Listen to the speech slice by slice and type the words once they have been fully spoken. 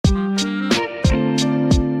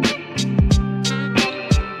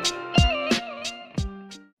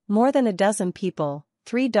More than a dozen people,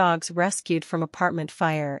 3 dogs rescued from apartment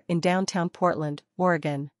fire in downtown Portland,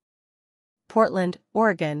 Oregon. Portland,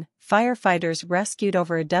 Oregon, firefighters rescued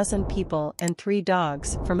over a dozen people and 3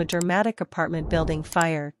 dogs from a dramatic apartment building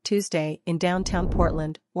fire Tuesday in downtown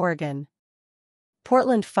Portland, Oregon.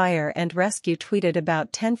 Portland Fire and Rescue tweeted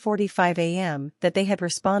about 10:45 a.m. that they had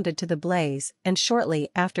responded to the blaze and shortly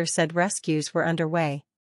after said rescues were underway.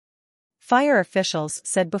 Fire officials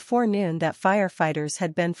said before noon that firefighters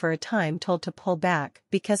had been for a time told to pull back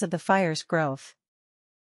because of the fire's growth.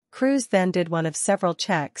 Crews then did one of several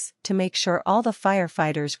checks to make sure all the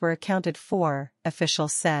firefighters were accounted for,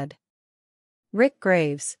 officials said. Rick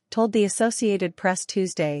Graves told the Associated Press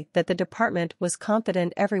Tuesday that the department was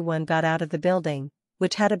confident everyone got out of the building,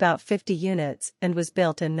 which had about 50 units and was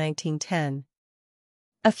built in 1910.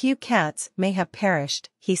 A few cats may have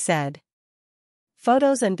perished, he said.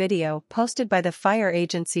 Photos and video posted by the fire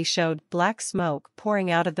agency showed black smoke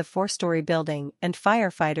pouring out of the 4-story building and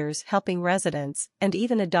firefighters helping residents and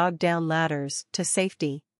even a dog down ladders to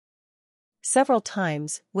safety. Several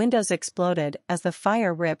times, windows exploded as the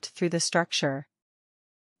fire ripped through the structure.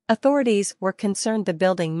 Authorities were concerned the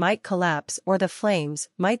building might collapse or the flames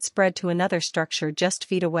might spread to another structure just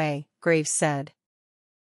feet away, Graves said.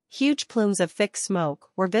 Huge plumes of thick smoke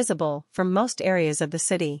were visible from most areas of the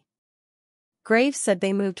city. Graves said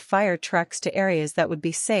they moved fire trucks to areas that would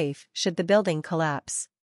be safe should the building collapse.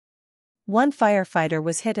 One firefighter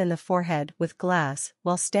was hit in the forehead with glass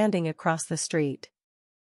while standing across the street.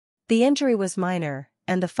 The injury was minor,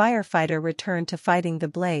 and the firefighter returned to fighting the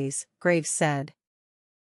blaze, Graves said.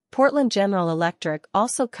 Portland General Electric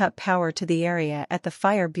also cut power to the area at the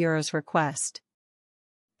Fire Bureau's request.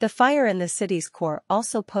 The fire in the city's core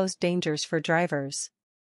also posed dangers for drivers.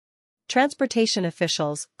 Transportation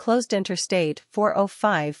officials closed Interstate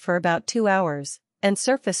 405 for about 2 hours, and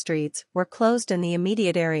surface streets were closed in the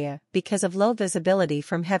immediate area because of low visibility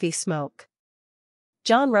from heavy smoke.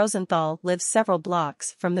 John Rosenthal lives several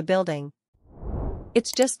blocks from the building.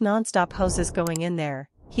 It's just non-stop hoses going in there,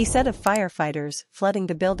 he said of firefighters flooding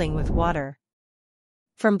the building with water.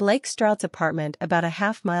 From Blake Stroud's apartment about a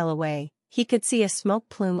half-mile away, he could see a smoke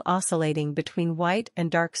plume oscillating between white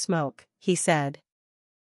and dark smoke, he said.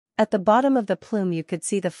 At the bottom of the plume you could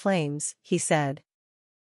see the flames, he said.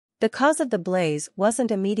 The cause of the blaze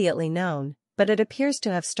wasn't immediately known, but it appears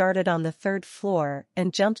to have started on the 3rd floor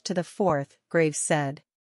and jumped to the 4th, Graves said.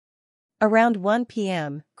 Around 1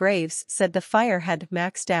 p.m., Graves said the fire had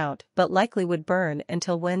maxed out but likely would burn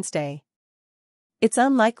until Wednesday. It's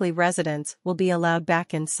unlikely residents will be allowed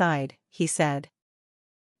back inside, he said.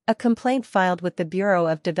 A complaint filed with the Bureau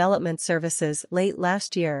of Development Services late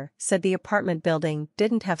last year said the apartment building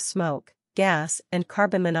didn't have smoke, gas, and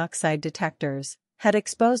carbon monoxide detectors, had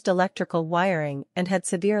exposed electrical wiring and had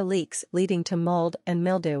severe leaks leading to mold and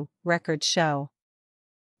mildew, records show.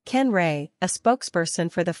 Ken Ray, a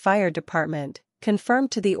spokesperson for the fire department,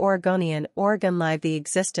 confirmed to the Oregonian Oregon Live the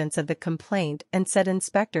existence of the complaint and said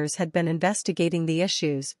inspectors had been investigating the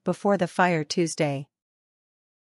issues before the fire Tuesday.